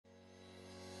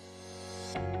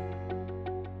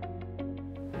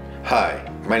Hi,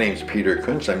 my name is Peter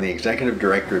Kuntz. I'm the Executive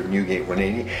Director of Newgate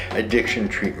 180 Addiction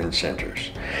Treatment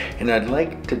Centers. And I'd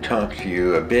like to talk to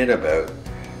you a bit about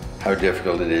how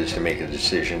difficult it is to make a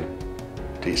decision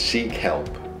to seek help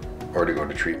or to go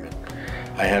to treatment.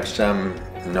 I have some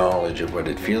knowledge of what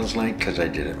it feels like because I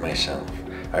did it myself.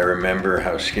 I remember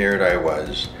how scared I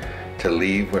was to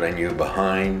leave what I knew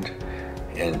behind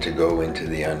and to go into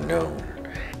the unknown.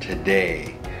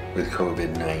 Today, with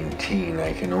COVID-19,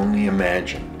 I can only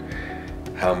imagine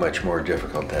how much more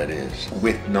difficult that is,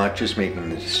 with not just making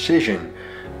the decision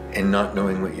and not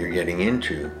knowing what you're getting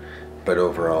into, but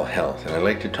overall health. And I'd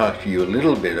like to talk to you a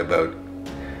little bit about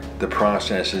the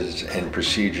processes and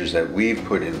procedures that we've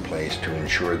put in place to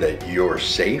ensure that you're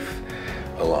safe,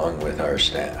 along with our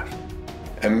staff.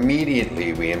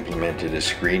 Immediately, we implemented a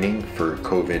screening for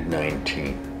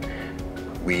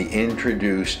COVID-19. We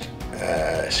introduced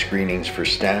screenings for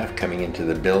staff coming into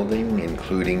the building,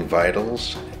 including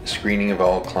vitals, screening of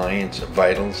all clients'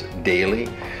 vitals daily.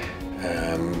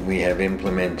 We have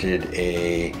implemented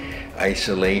a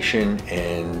isolation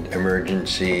and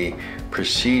emergency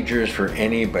procedures for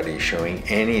anybody showing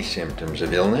any symptoms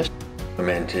of illness.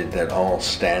 Implemented that all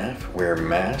staff wear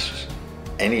masks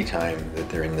anytime that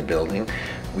they're in the building.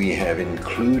 We have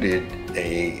included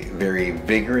a very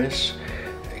vigorous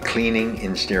cleaning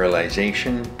and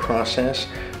sterilization process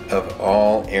of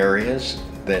all areas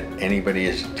that anybody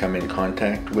has come in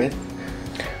contact with.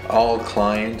 All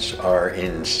clients are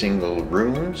in single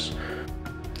rooms.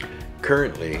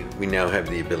 Currently, we now have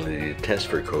the ability to test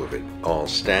for COVID. All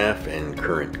staff and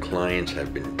current clients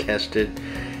have been tested,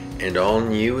 and all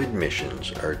new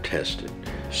admissions are tested.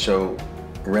 So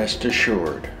rest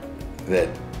assured that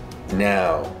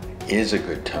now is a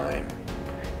good time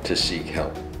to seek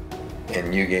help, and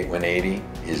Newgate 180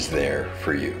 is there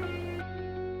for you.